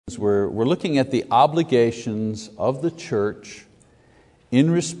We're looking at the obligations of the church in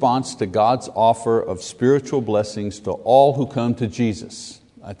response to God's offer of spiritual blessings to all who come to Jesus.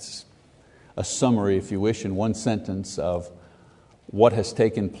 That's a summary, if you wish, in one sentence of what has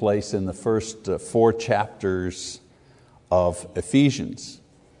taken place in the first 4 chapters of Ephesians.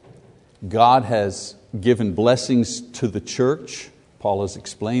 God has given blessings to the church. Paul has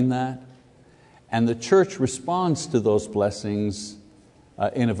explained that. And the church responds to those blessings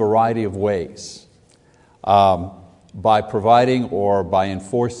in a variety of ways. By providing or by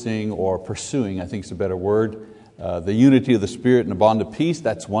enforcing or pursuing, I think is a better word, the unity of the Spirit and the bond of peace,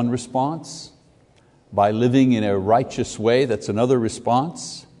 that's one response. By living in a righteous way, that's another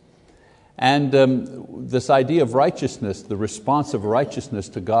response. And this idea of righteousness, the response of righteousness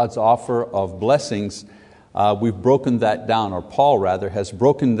to God's offer of blessings, we've broken that down, or Paul rather has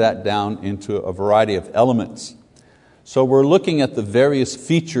broken that down into a variety of elements. So we're looking at the various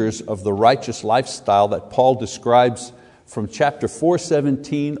features of the righteous lifestyle that Paul describes from chapter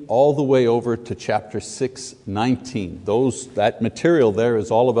 4:17 all the way over to chapter 6:19. That material there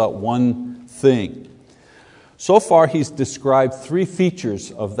is all about one thing. So far he's described 3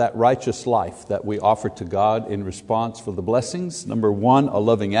 features of that righteous life that we offer to God in response for the blessings. Number 1, a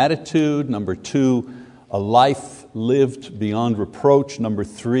loving attitude. Number 2, a life lived beyond reproach. Number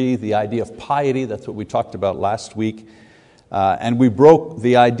 3, the idea of piety. That's what we talked about last week. And we broke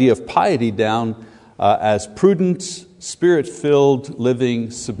the idea of piety down as prudence, Spirit-filled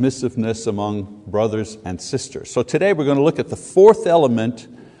living, submissiveness among brothers and sisters. So today we're going to look at the 4th element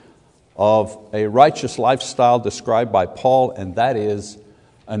of a righteous lifestyle described by Paul, and that is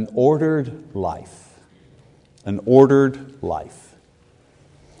an ordered life. An ordered life.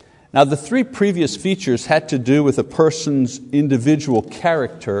 Now the 3 previous features had to do with a person's individual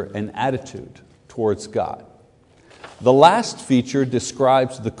character and attitude towards God. The last feature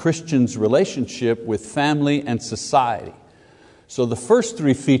describes the Christian's relationship with family and society. So the first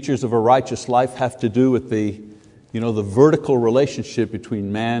 3 features of a righteous life have to do with the vertical relationship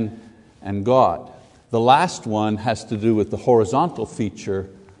between man and God. The last one has to do with the horizontal feature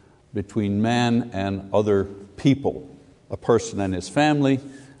between man and other people, a person and his family,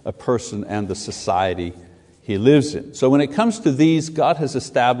 a person and the society he lives in. So when it comes to these, God has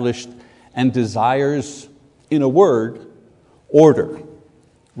established and desires, in a word, order,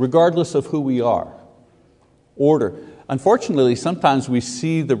 regardless of who we are. Order. Unfortunately, sometimes we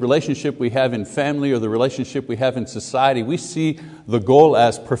see the relationship we have in family or the relationship we have in society, we see the goal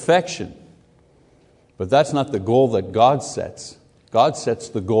as perfection. But that's not the goal that God sets. God sets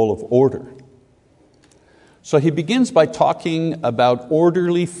the goal of order. So he begins by talking about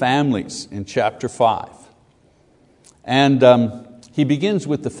orderly families in chapter 5. And he begins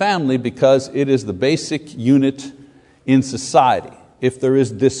with the family because it is the basic unit in society. If there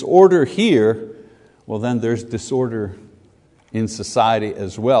is disorder here, well then there's disorder in society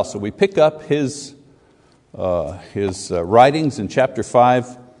as well. So we pick up his writings in chapter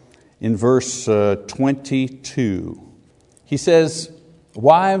 5 in verse 22. He says,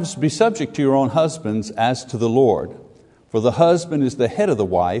 "Wives, be subject to your own husbands as to the Lord. For the husband is the head of the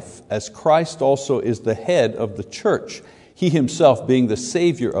wife, as Christ also is the head of the church, He Himself being the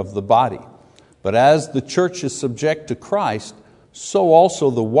Savior of the body. But as the church is subject to Christ, so also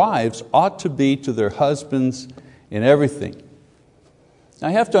the wives ought to be to their husbands in everything." Now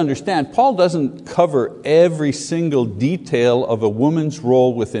you have to understand, Paul doesn't cover every single detail of a woman's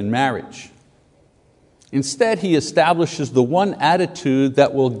role within marriage. Instead, he establishes the one attitude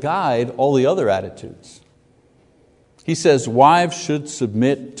that will guide all the other attitudes. He says wives should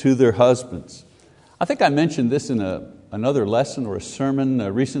submit to their husbands. I think I mentioned this in another lesson or a sermon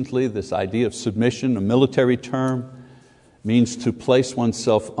recently, this idea of submission, a military term, means to place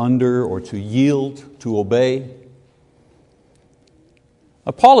oneself under or to yield, to obey.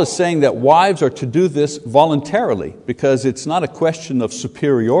 Paul is saying that wives are to do this voluntarily because it's not a question of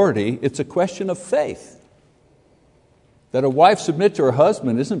superiority, it's a question of faith. That a wife submit to her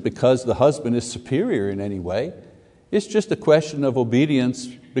husband isn't because the husband is superior in any way, it's just a question of obedience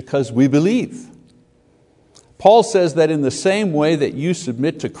because we believe. Paul says that in the same way that you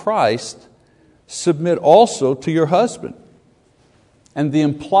submit to Christ, submit also to your husband. And the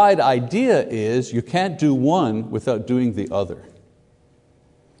implied idea is you can't do one without doing the other.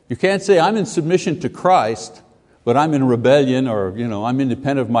 You can't say, I'm in submission to Christ, but I'm in rebellion, or I'm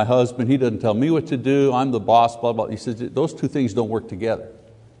independent of my husband, he doesn't tell me what to do, I'm the boss, blah, blah. He says those 2 things don't work together.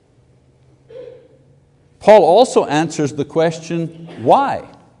 Paul also answers the question, why?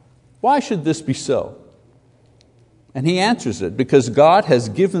 Why should this be so? And he answers it, because God has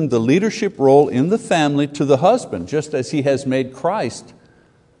given the leadership role in the family to the husband, just as He has made Christ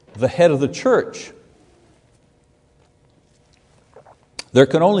the head of the church. There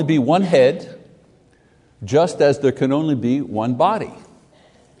can only be one head, just as there can only be one body.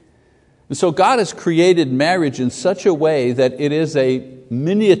 And so God has created marriage in such a way that it is a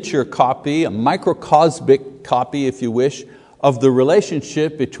miniature copy, a microcosmic copy, if you wish, of the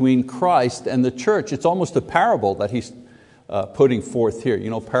relationship between Christ and the church. It's almost a parable that He's putting forth here. You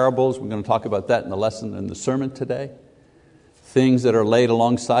know, parables, we're going to talk about that in the lesson in the sermon today. Things that are laid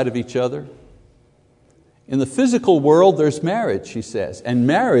alongside of each other. In the physical world, there's marriage, he says, and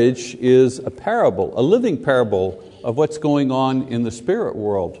marriage is a parable, a living parable of what's going on in the spirit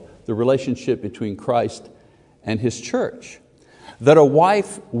world, the relationship between Christ and His church. That a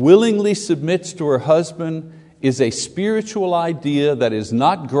wife willingly submits to her husband is a spiritual idea that is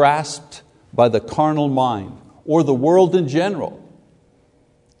not grasped by the carnal mind or the world in general.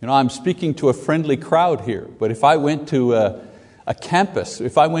 You know, I'm speaking to a friendly crowd here, but if I went to a campus,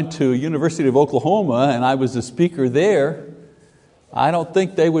 if I went to University of Oklahoma and I was a speaker there, I don't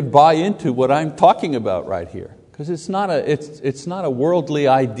think they would buy into what I'm talking about right here, because it's not a worldly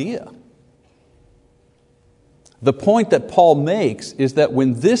idea. The point that Paul makes is that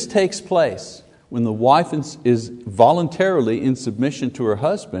when this takes place, when the wife is voluntarily in submission to her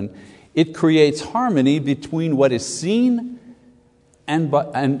husband, it creates harmony between what is seen and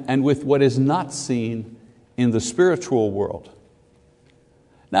with what is not seen in the spiritual world.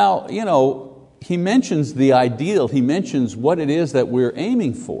 Now, you know, he mentions the ideal, he mentions what it is that we're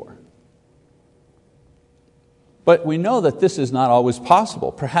aiming for. But we know that this is not always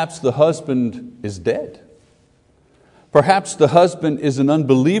possible. Perhaps the husband is dead. Perhaps the husband is an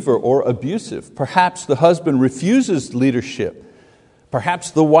unbeliever or abusive. Perhaps the husband refuses leadership.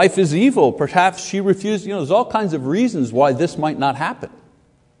 Perhaps the wife is evil. Perhaps she refused. You know, there's all kinds of reasons why this might not happen.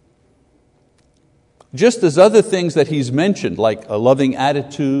 Just as other things that he's mentioned, like a loving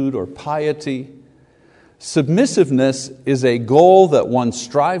attitude or piety, submissiveness is a goal that one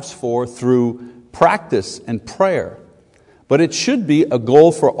strives for through practice and prayer. But it should be a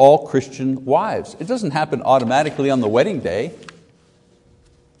goal for all Christian wives. It doesn't happen automatically on the wedding day.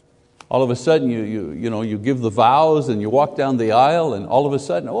 All of a sudden you give the vows and you walk down the aisle and all of a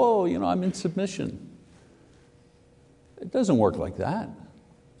sudden, I'm in submission. It doesn't work like that.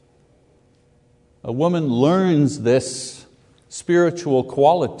 A woman learns this spiritual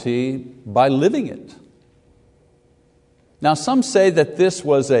quality by living it. Now, some say that this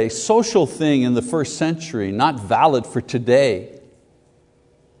was a social thing in the first century, not valid for today.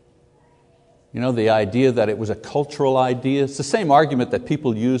 You know, the idea that it was a cultural idea. It's the same argument that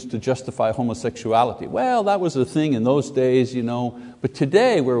people use to justify homosexuality. Well, that was a thing in those days, but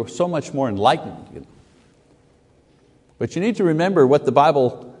today we're so much more enlightened. But you need to remember what the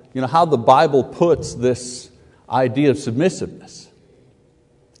Bible, how the Bible puts this idea of submissiveness.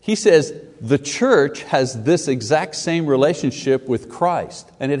 He says the church has this exact same relationship with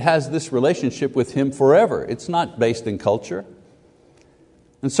Christ, and it has this relationship with Him forever. It's not based in culture.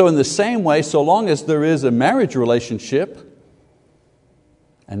 And so in the same way, so long as there is a marriage relationship,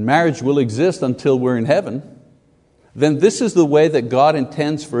 and marriage will exist until we're in heaven, then this is the way that God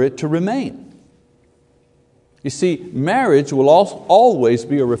intends for it to remain. You see, marriage will always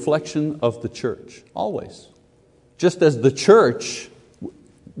be a reflection of the church, always. Just as the church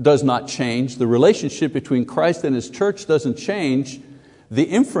does not change, the relationship between Christ and His church doesn't change, the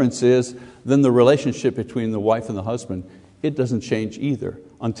inference is then the relationship between the wife and the husband, it doesn't change either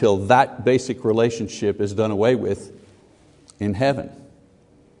until that basic relationship is done away with in heaven.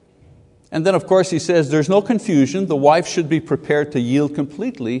 And then of course he says there's no confusion, the wife should be prepared to yield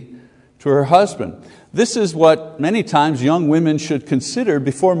completely to her husband. This is what many times young women should consider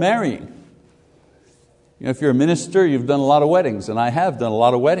before marrying. If you're a minister, you've done a lot of weddings, and I have done a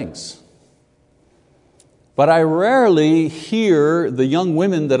lot of weddings. But I rarely hear the young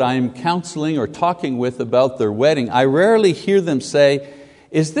women that I'm counseling or talking with about their wedding, I rarely hear them say,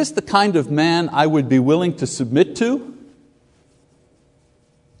 is this the kind of man I would be willing to submit to?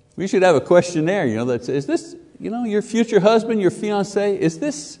 We should have a questionnaire, that says, is this, your future husband, your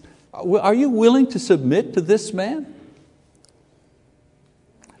fiancé, are you willing to submit to this man?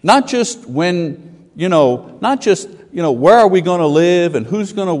 Not just where are we going to live and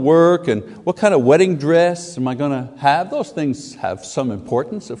who's going to work and what kind of wedding dress am I going to have? Those things have some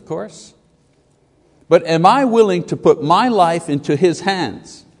importance, of course. But am I willing to put my life into His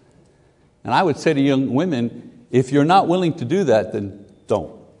hands? And I would say to young women, if you're not willing to do that, then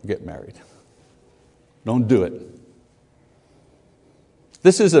don't get married. Don't do it.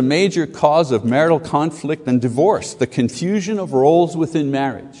 This is a major cause of marital conflict and divorce, the confusion of roles within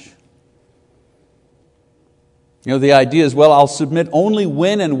marriage. The idea is, well, I'll submit only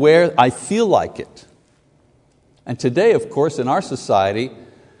when and where I feel like it. And today, of course, in our society,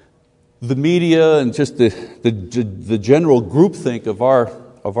 the media and just the general groupthink of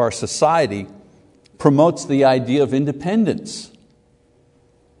our society promotes the idea of independence.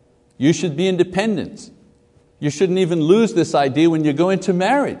 You should be independent. You shouldn't even lose this idea when you go into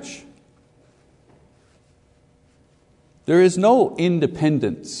marriage. There is no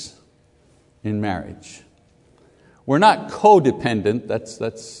independence in marriage. We're not codependent.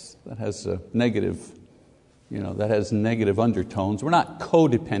 That has a negative, that has negative undertones. We're not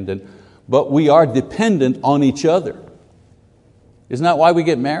codependent, but we are dependent on each other. Isn't that why we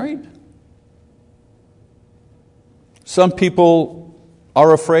get married? Some people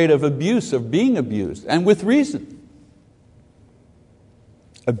are afraid of abuse, of being abused, and with reason.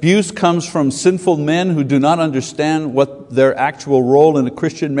 Abuse comes from sinful men who do not understand what their actual role in a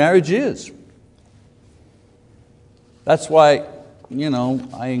Christian marriage is. That's why,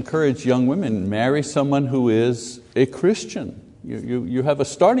 I encourage young women, marry someone who is a Christian. You have a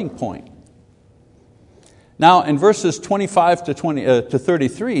starting point. Now, in verses 25 to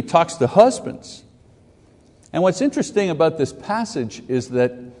 33, he talks to husbands. And what's interesting about this passage is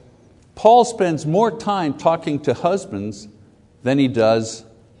that Paul spends more time talking to husbands than he does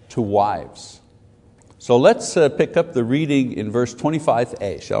to wives. So let's pick up the reading in verse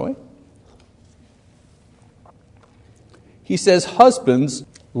 25a, shall we? He says, husbands,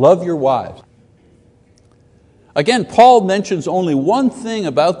 love your wives. Again, Paul mentions only one thing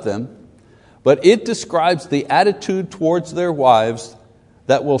about them, but it describes the attitude towards their wives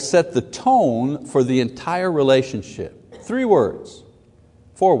that will set the tone for the entire relationship. 3 words,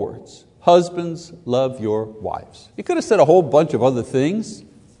 4 words. Husbands, love your wives. He could have said a whole bunch of other things,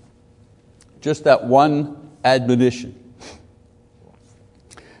 just that one admonition.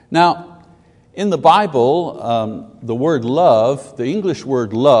 Now, in the Bible, the word love, the English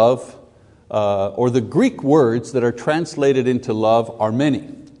word love, or the Greek words that are translated into love are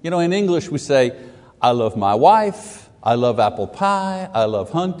many. In English we say, I love my wife, I love apple pie, I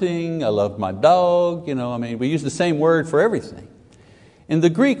love hunting, I love my dog. We use the same word for everything. In the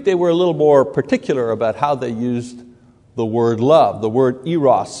Greek, they were a little more particular about how they used the word love. The word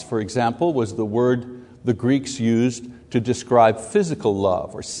eros, for example, was the word the Greeks used to describe physical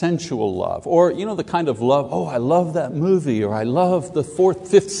love or sensual love, or the kind of love, oh, I love that movie, or I love the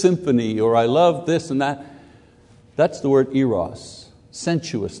Fifth Symphony, or I love this and that. That's the word eros,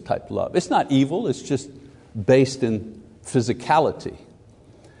 sensuous type love. It's not evil, it's just based in physicality.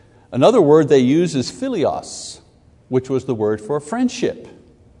 Another word they use is philios, which was the word for friendship.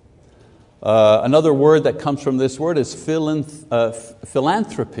 Another word that comes from this word is philanthropy,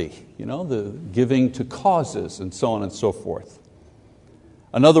 the giving to causes and so on and so forth.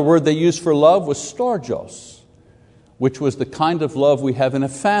 Another word they used for love was storgos, which was the kind of love we have in a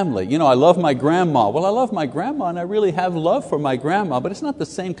family. I love my grandma. Well, I love my grandma and I really have love for my grandma, but it's not the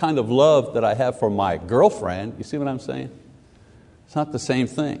same kind of love that I have for my girlfriend. You see what I'm saying? It's not the same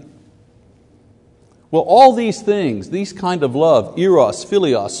thing. Well, all these things, these kind of love, eros,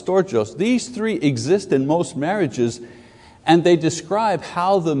 philios, storgos, these 3 exist in most marriages, and they describe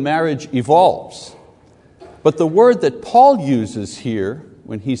how the marriage evolves. But the word that Paul uses here,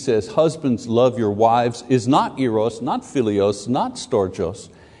 when he says, husbands, love your wives, is not eros, not philios, not storgos.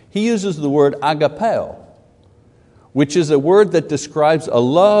 He uses the word agapeo, which is a word that describes a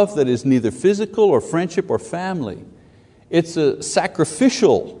love that is neither physical or friendship or family. It's a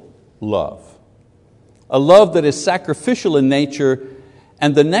sacrificial love. A love that is sacrificial in nature,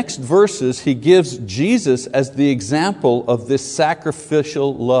 and the next verses he gives Jesus as the example of this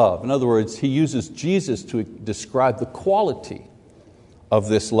sacrificial love. In other words, he uses Jesus to describe the quality of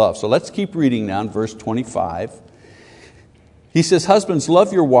this love. So let's keep reading now in verse 25. He says, husbands,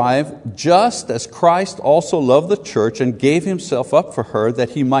 love your wife just as Christ also loved the church and gave himself up for her, that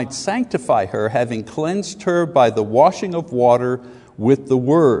he might sanctify her, having cleansed her by the washing of water with the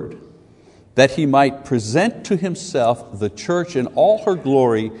word, that he might present to himself the church in all her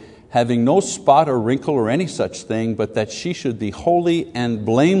glory, having no spot or wrinkle or any such thing, but that she should be holy and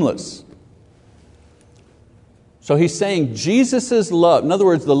blameless. So he's saying Jesus' love, in other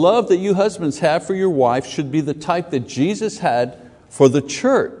words, the love that you husbands have for your wife should be the type that Jesus had for the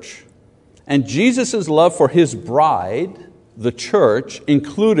church. And Jesus' love for His bride, the church,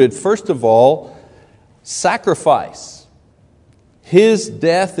 included, first of all, sacrifice. His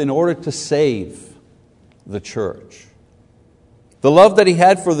death in order to save the church. The love that He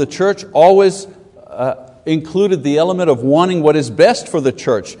had for the church always included the element of wanting what is best for the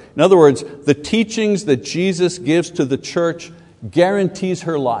church. In other words, the teachings that Jesus gives to the church guarantees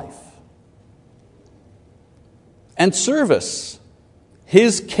her life. and service.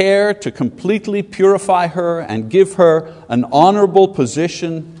 His care to completely purify her and give her an honorable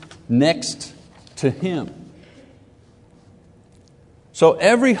position next to Him. So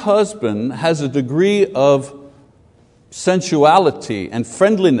every husband has a degree of sensuality and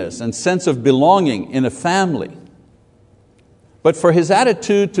friendliness and sense of belonging in a family. But for his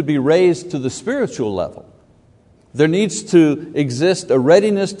attitude to be raised to the spiritual level, there needs to exist a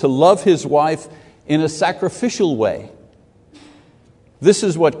readiness to love his wife in a sacrificial way. This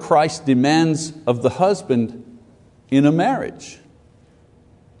is what Christ demands of the husband in a marriage.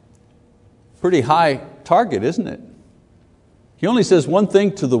 Pretty high target, isn't it? He only says one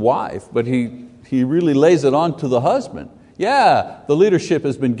thing to the wife, but he really lays it on to the husband. Yeah, the leadership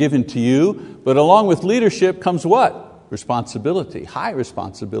has been given to you, but along with leadership comes what? Responsibility, high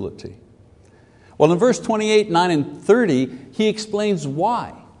responsibility. Well, in verse 28, 9, and 30, he explains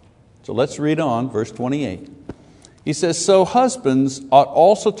why. So let's read on, verse 28. He says, so husbands ought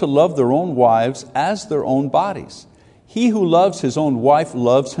also to love their own wives as their own bodies. He who loves his own wife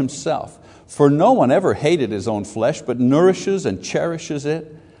loves himself. For no one ever hated his own flesh, but nourishes and cherishes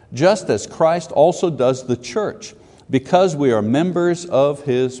it, just as Christ also does the church, because we are members of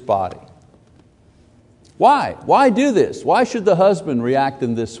His body. Why? Why do this? Why should the husband react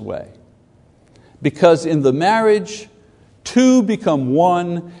in this way? Because in the marriage, two become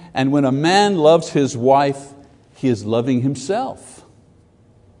one, and when a man loves his wife, he is loving himself.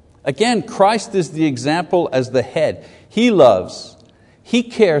 Again, Christ is the example as the head. He loves, He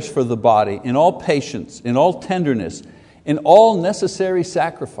cares for the body in all patience, in all tenderness, in all necessary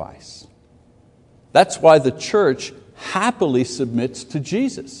sacrifice. That's why the church happily submits to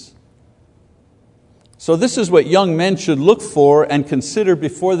Jesus. So this is what young men should look for and consider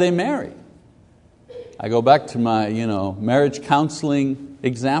before they marry. I go back to my marriage counseling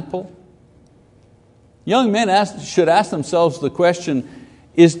example. Young men should ask themselves the question,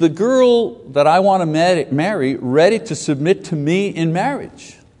 is the girl that I want to marry ready to submit to me in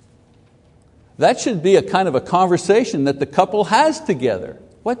marriage? That should be a kind of a conversation that the couple has together.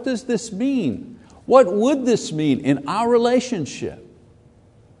 What does this mean? What would this mean in our relationship?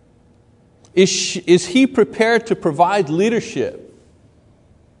 Is he prepared to provide leadership?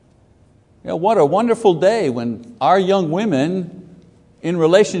 What a wonderful day when our young women in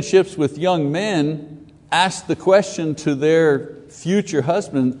relationships with young men ask the question to their future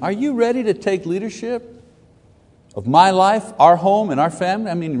husband, are you ready to take leadership of my life, our home, and our family?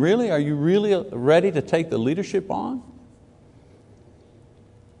 I mean, really, are you really ready to take the leadership on?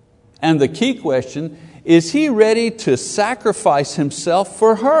 And the key question, is he ready to sacrifice himself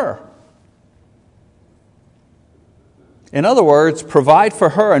for her? In other words, provide for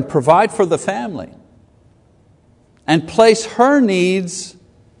her and provide for the family, and place her needs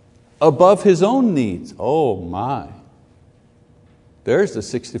above his own needs. Oh my. There's the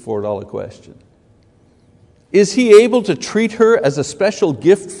 $64 question. Is he able to treat her as a special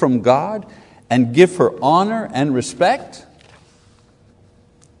gift from God and give her honor and respect?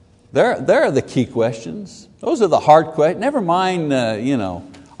 There are the key questions. Those are the hard questions. Never mind, are you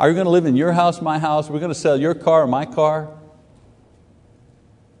going to live in your house, my house? Are we going to sell your car or my car?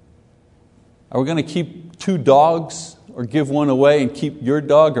 Are we going to keep two dogs or give one away and keep your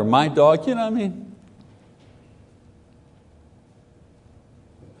dog or my dog? You know what I mean?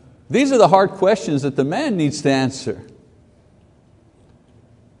 These are the hard questions that the man needs to answer.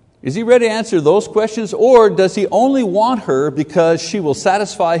 Is he ready to answer those questions, or does he only want her because she will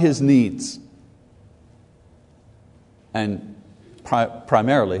satisfy his needs? And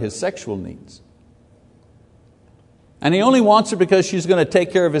primarily his sexual needs. And he only wants her because she's going to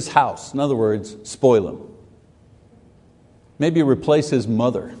take care of his house. In other words, spoil him. Maybe replace his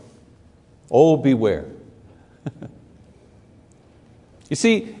mother. Oh, beware. You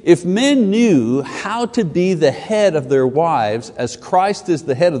see, if men knew how to be the head of their wives as Christ is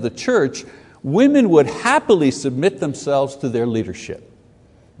the head of the church, women would happily submit themselves to their leadership.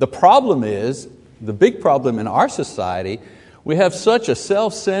 The problem is, the big problem in our society, we have such a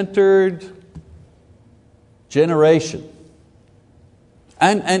self-centered generation.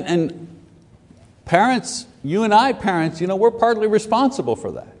 And parents, you and I parents, we're partly responsible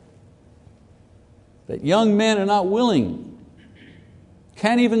for that. That young men are not willing,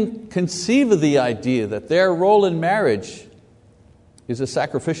 can't even conceive of the idea that their role in marriage is a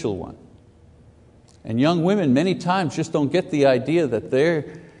sacrificial one. And young women many times just don't get the idea that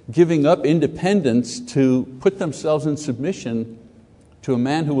they're giving up independence to put themselves in submission to a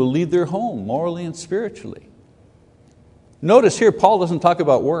man who will lead their home morally and spiritually. Notice here, Paul doesn't talk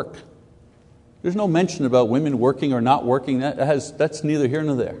about work. There's no mention about women working or not working. That's neither here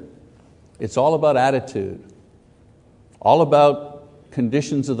nor there. It's all about attitude. all about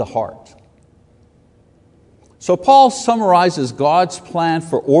conditions of the heart. So Paul summarizes God's plan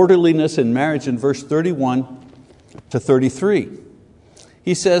for orderliness in marriage in verse 31 to 33.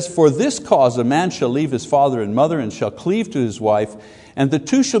 He says, "For this cause a man shall leave his father and mother and shall cleave to his wife, and the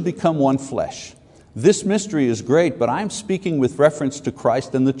two shall become one flesh. This mystery is great, but I am speaking with reference to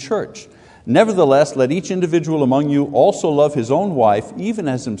Christ and the church. Nevertheless, let each individual among you also love his own wife, even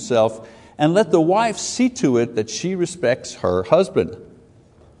as himself, and let the wife see to it that she respects her husband."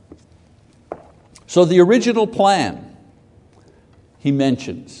 So the original plan, he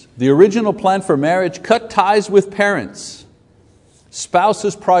mentions, the original plan for marriage: cut ties with parents.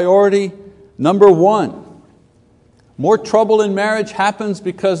 Spouse's priority number one. More trouble in marriage happens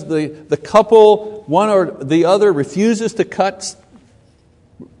because the couple, one or the other, refuses to cut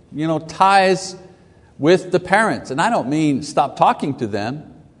ties with the parents. And I don't mean stop talking to them,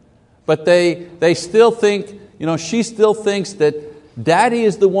 but they still think, she still thinks that Daddy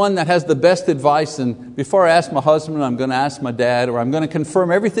is the one that has the best advice, and before I ask my husband, I'm going to ask my dad, or I'm going to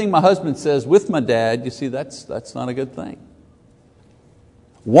confirm everything my husband says with my dad. You see, that's not a good thing.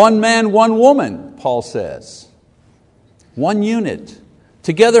 One man, one woman, Paul says. One unit,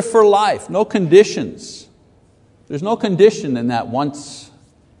 together for life, no conditions. There's no condition in that once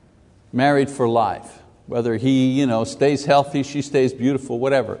married for life. Whether he stays healthy, she stays beautiful,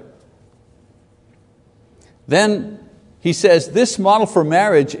 whatever. Then he says this model for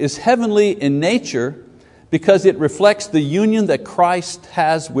marriage is heavenly in nature because it reflects the union that Christ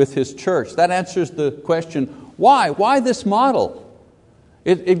has with His church. That answers the question, why? Why this model?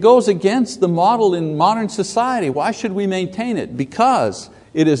 It goes against the model in modern society. Why should we maintain it? Because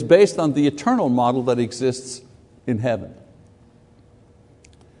it is based on the eternal model that exists in heaven.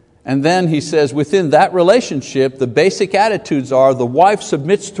 And then he says within that relationship, the basic attitudes are: the wife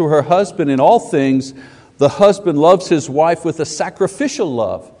submits to her husband in all things, the husband loves his wife with a sacrificial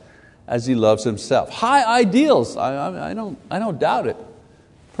love as he loves himself. High ideals, I don't doubt it.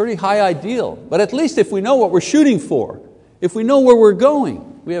 Pretty high ideal. But at least if we know what we're shooting for, if we know where we're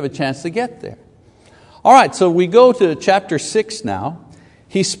going, we have a chance to get there. All right, so we go to chapter 6 now.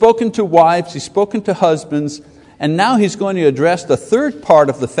 He's spoken to wives, he's spoken to husbands, and now he's going to address the third part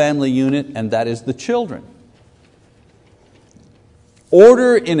of the family unit, and that is the children.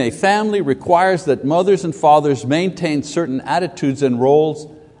 Order in a family requires that mothers and fathers maintain certain attitudes and roles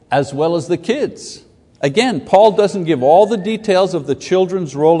as well as the kids. Again, Paul doesn't give all the details of the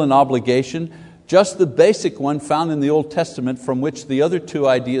children's role and obligation, just the basic one found in the Old Testament from which the other two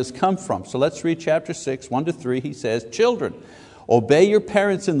ideas come from. So let's read chapter 6, 1-3. He says, "Children, obey your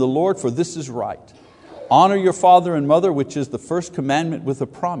parents in the Lord, for this is right. Honor your father and mother, which is the first commandment with a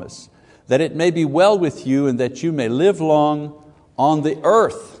promise, that it may be well with you and that you may live long on the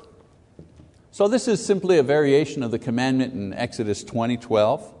earth." So this is simply a variation of the commandment in Exodus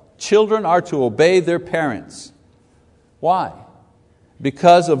 20:12. Children are to obey their parents. Why?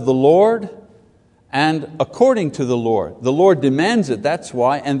 Because of the Lord and according to the Lord. The Lord demands it, that's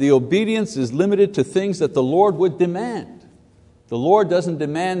why, and the obedience is limited to things that the Lord would demand. The Lord doesn't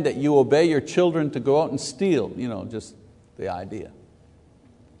demand that you obey your children to go out and steal, just the idea.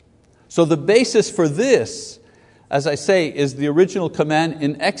 So the basis for this, as I say, is the original command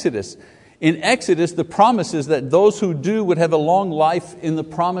in Exodus. In Exodus, the promise is that those who do would have a long life in the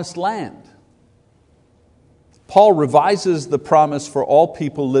promised land. Paul revises the promise for all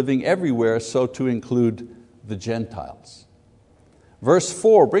people living everywhere, so to include the Gentiles. Verse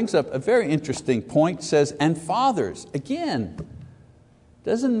 4 brings up a very interesting point, says, "And fathers," again,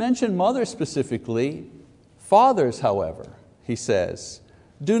 doesn't mention mothers specifically. Fathers, however, he says,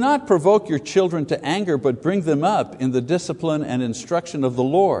 "Do not provoke your children to anger, but bring them up in the discipline and instruction of the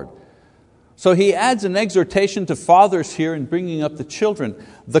Lord." So he adds an exhortation to fathers here in bringing up the children.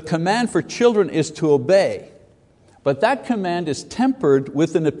 The command for children is to obey. But that command is tempered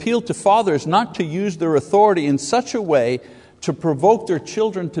with an appeal to fathers not to use their authority in such a way to provoke their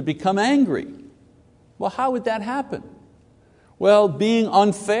children to become angry. Well, how would that happen? Well, being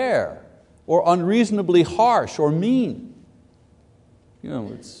unfair or unreasonably harsh or mean.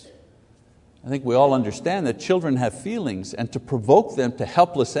 I think we all understand that children have feelings, and to provoke them to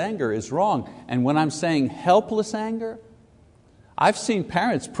helpless anger is wrong. And when I'm saying helpless anger, I've seen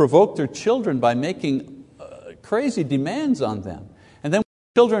parents provoke their children by making crazy demands on them. And then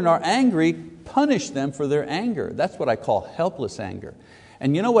when children are angry, punish them for their anger. That's what I call helpless anger.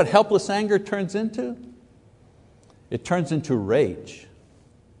 And you know what helpless anger turns into? It turns into rage.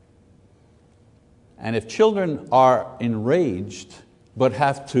 And if children are enraged but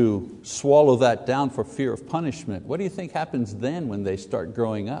have to swallow that down for fear of punishment, what do you think happens then when they start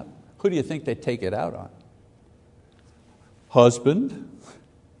growing up? Who do you think they take it out on? husband,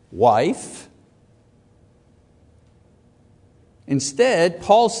 wife. Instead,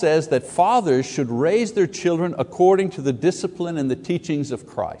 Paul says that fathers should raise their children according to the discipline and the teachings of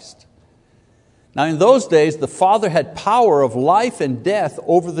Christ. Now in those days, the father had power of life and death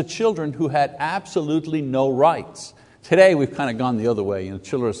over the children who had absolutely no rights. Today we've kind of gone the other way.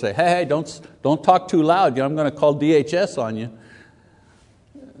 Children say, hey, don't talk too loud, I'm going to call DHS on you.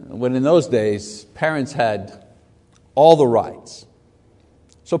 When in those days, parents had all the rights.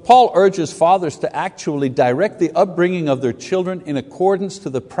 So Paul urges fathers to actually direct the upbringing of their children in accordance to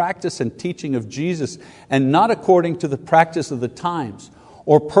the practice and teaching of Jesus, and not according to the practice of the times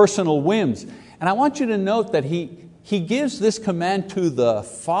or personal whims. And I want you to note that he gives this command to the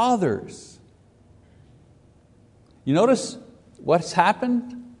fathers. You notice what's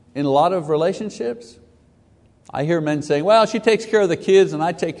happened in a lot of relationships? I hear men saying, well, she takes care of the kids and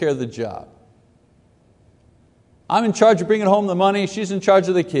I take care of the job. I'm in charge of bringing home the money, she's in charge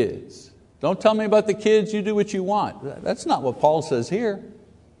of the kids. Don't tell me about the kids, you do what you want. That's not what Paul says here.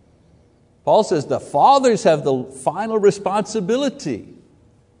 Paul says the fathers have the final responsibility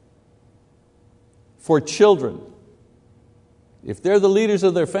for children. If they're the leaders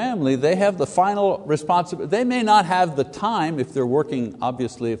of their family, they have the final responsibility. They may not have the time if they're working,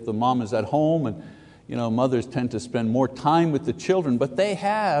 obviously if the mom is at home, and mothers tend to spend more time with the children, but they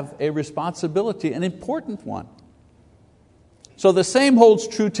have a responsibility, an important one. So the same holds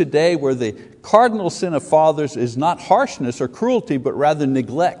true today, where the cardinal sin of fathers is not harshness or cruelty, but rather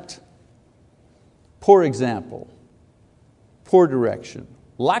neglect, poor example, poor direction,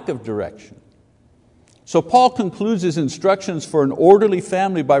 lack of direction. So Paul concludes his instructions for an orderly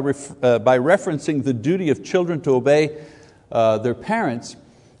family by referencing the duty of children to obey their parents,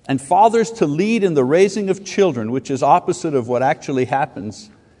 and fathers to lead in the raising of children, which is opposite of what actually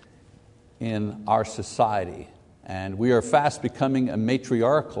happens in our society. And we are fast becoming a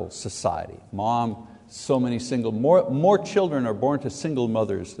matriarchal society. More children are born to single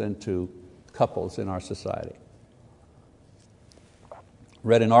mothers than to couples in our society.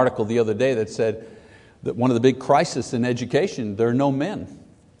 Read an article the other day that said that one of the big crises in education, there are no men.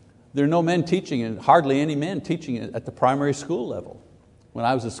 There are no men teaching, and hardly any men teaching at the primary school level. When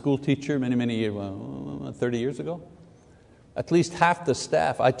I was a school teacher many years, 30 years ago, at least half the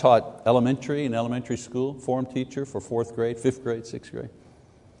staff, I taught elementary and elementary school, form teacher for 4th grade, 5th grade, 6th grade.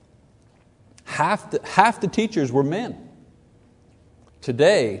 Half the teachers were men.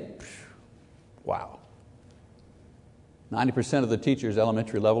 Today, wow, 90% of the teachers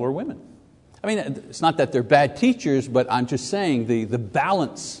elementary level are women. I mean, it's not that they're bad teachers, but I'm just saying the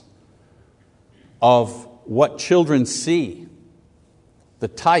balance of what children see, the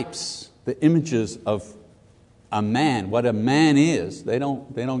types, the images of a man, what a man is. They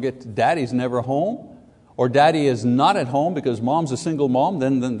don't get, daddy's never home, or daddy is not at home because mom's a single mom.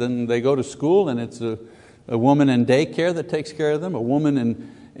 Then they go to school and it's a woman in daycare that takes care of them, a woman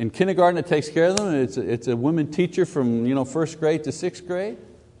in kindergarten that takes care of them, and it's a woman teacher from 1st grade to 6th grade.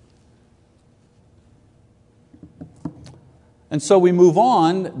 And so we move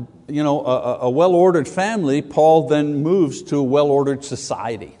on, a well-ordered family, Paul then moves to a well-ordered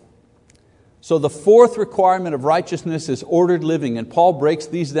society. So the 4th requirement of righteousness is ordered living, and Paul breaks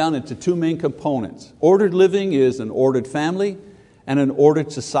these down into 2 main components. Ordered living is an ordered family and an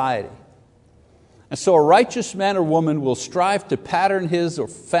ordered society. And so a righteous man or woman will strive to pattern his or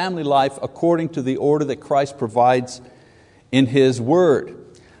family life according to the order that Christ provides in His Word.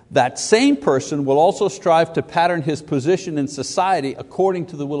 That same person will also strive to pattern his position in society according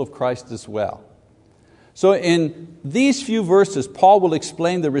to the will of Christ as well. So in these few verses, Paul will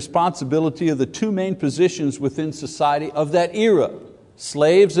explain the responsibility of the 2 main positions within society of that era,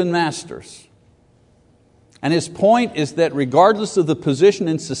 slaves and masters. And his point is that regardless of the position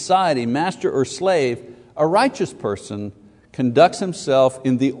in society, master or slave, a righteous person conducts himself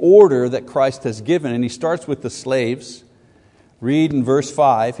in the order that Christ has given. And he starts with the slaves. Read in verse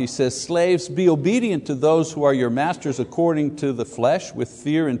 5, he says, "Slaves, be obedient to those who are your masters according to the flesh, with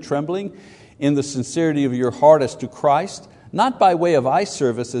fear and trembling, in the sincerity of your heart as to Christ, not by way of eye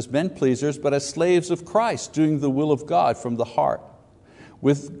service as men pleasers, but as slaves of Christ, doing the will of God from the heart.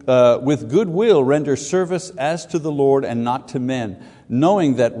 With good will render service as to the Lord and not to men,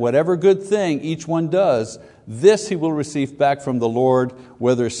 knowing that whatever good thing each one does, this he will receive back from the Lord,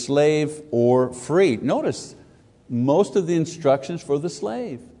 whether slave or free." Notice, most of the instructions for the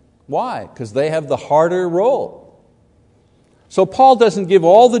slave. Why? Because they have the harder role. So Paul doesn't give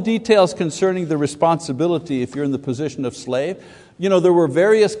all the details concerning the responsibility if you're in the position of slave. There were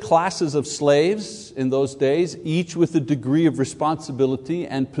various classes of slaves in those days, each with a degree of responsibility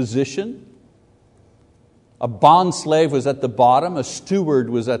and position. A bond slave was at the bottom, a steward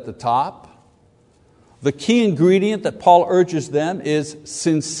was at the top. The key ingredient that Paul urges them is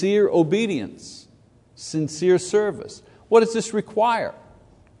sincere obedience, sincere service. What does this require?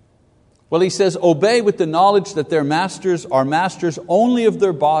 Well, he says, obey with the knowledge that their masters are masters only of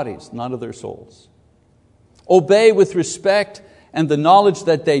their bodies, not of their souls. Obey with respect and the knowledge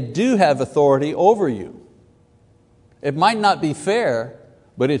that they do have authority over you. It might not be fair,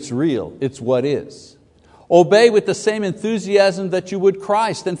 but it's real. It's what is. Obey with the same enthusiasm that you would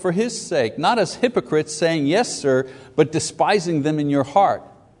Christ, and for His sake, not as hypocrites saying, yes, sir, but despising them in your heart.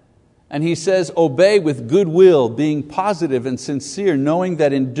 And he says, obey with goodwill, being positive and sincere, knowing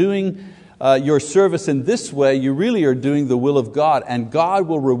that in doing your service in this way, you really are doing the will of God, and God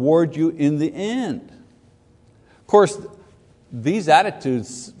will reward you in the end. Of course, these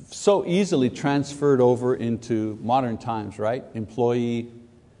attitudes so easily transferred over into modern times, right? Employee,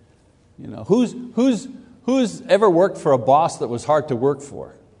 who's ever worked for a boss that was hard to work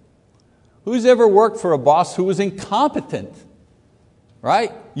for? Who's ever worked for a boss who was incompetent?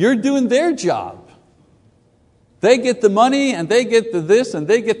 Right? You're doing their job. They get the money and they get the this and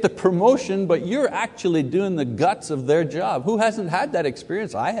they get the promotion, but you're actually doing the guts of their job. Who hasn't had that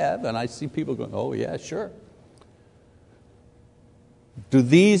experience? I have, and I see people going, oh yeah, sure. Do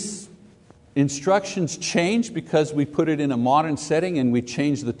these instructions change because we put it in a modern setting and we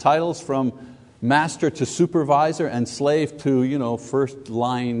change the titles from master to supervisor and slave to first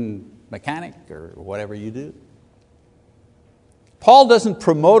line mechanic or whatever you do? Paul doesn't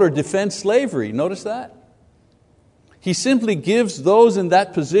promote or defend slavery, notice that? He simply gives those in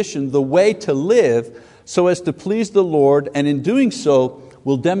that position the way to live so as to please the Lord, and in doing so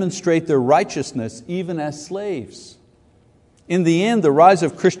will demonstrate their righteousness even as slaves. In the end, the rise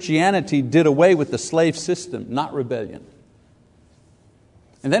of Christianity did away with the slave system, not rebellion.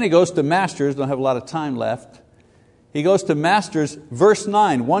 And then he goes to masters, don't have a lot of time left. He goes to masters, verse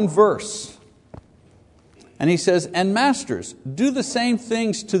 9, one verse. And he says, and masters, do the same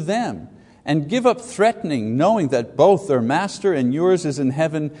things to them, and give up threatening, knowing that both their master and yours is in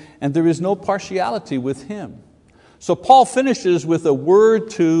heaven, and there is no partiality with Him. So Paul finishes with a word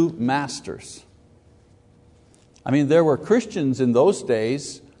to masters. I mean, there were Christians in those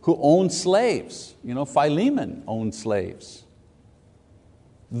days who owned slaves. Philemon owned slaves.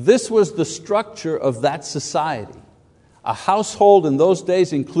 This was the structure of that society. A household in those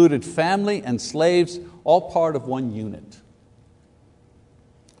days included family and slaves, all part of one unit.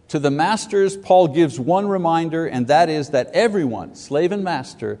 To the masters, Paul gives one reminder, and that is that everyone, slave and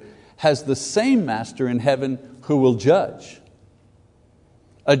master, has the same master in heaven who will judge.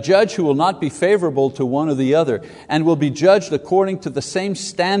 A judge who will not be favorable to one or the other, and will be judged according to the same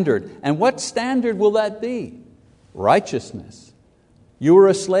standard. And what standard will that be? Righteousness. You were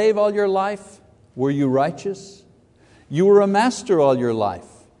a slave all your life. Were you righteous? You were a master all your life.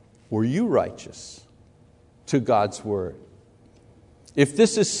 Were you righteous to God's word? If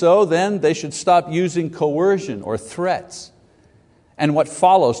this is so, then they should stop using coercion or threats and what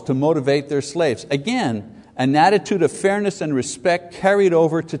follows to motivate their slaves. Again, an attitude of fairness and respect carried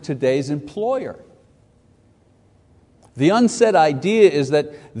over to today's employer. The unsaid idea is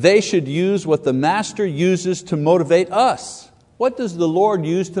that they should use what the master uses to motivate us. What does the Lord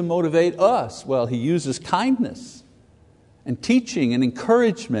use to motivate us? Well, He uses kindness and teaching and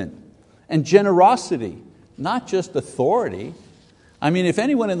encouragement and generosity, not just authority. I mean, if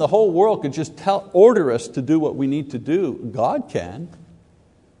anyone in the whole world could just order us to do what we need to do, God can.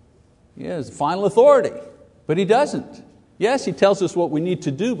 He has final authority, but He doesn't. Yes, He tells us what we need to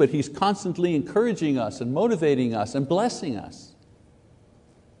do, but He's constantly encouraging us and motivating us and blessing us.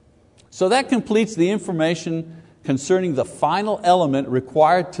 So that completes the information concerning the final element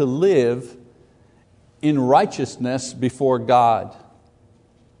required to live in righteousness before God.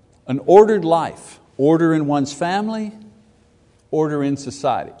 An ordered life, order in one's family, order in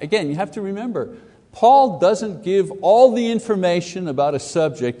society. Again, you have to remember, Paul doesn't give all the information about a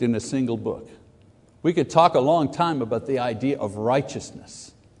subject in a single book. We could talk a long time about the idea of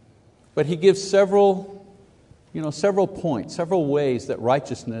righteousness, but he gives several points, several ways that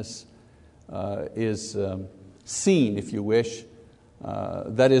righteousness is seen, if you wish,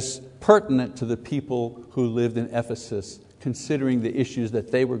 that is pertinent to the people who lived in Ephesus, considering the issues that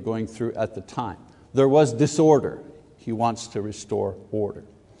they were going through at the time. There was disorder. He wants to restore order.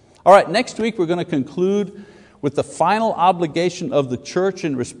 All right, next week we're going to conclude with the final obligation of the church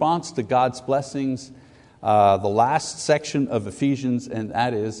in response to God's blessings, the last section of Ephesians, and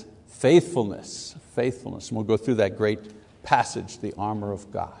that is faithfulness. Faithfulness. And we'll go through that great passage, the armor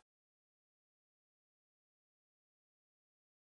of God.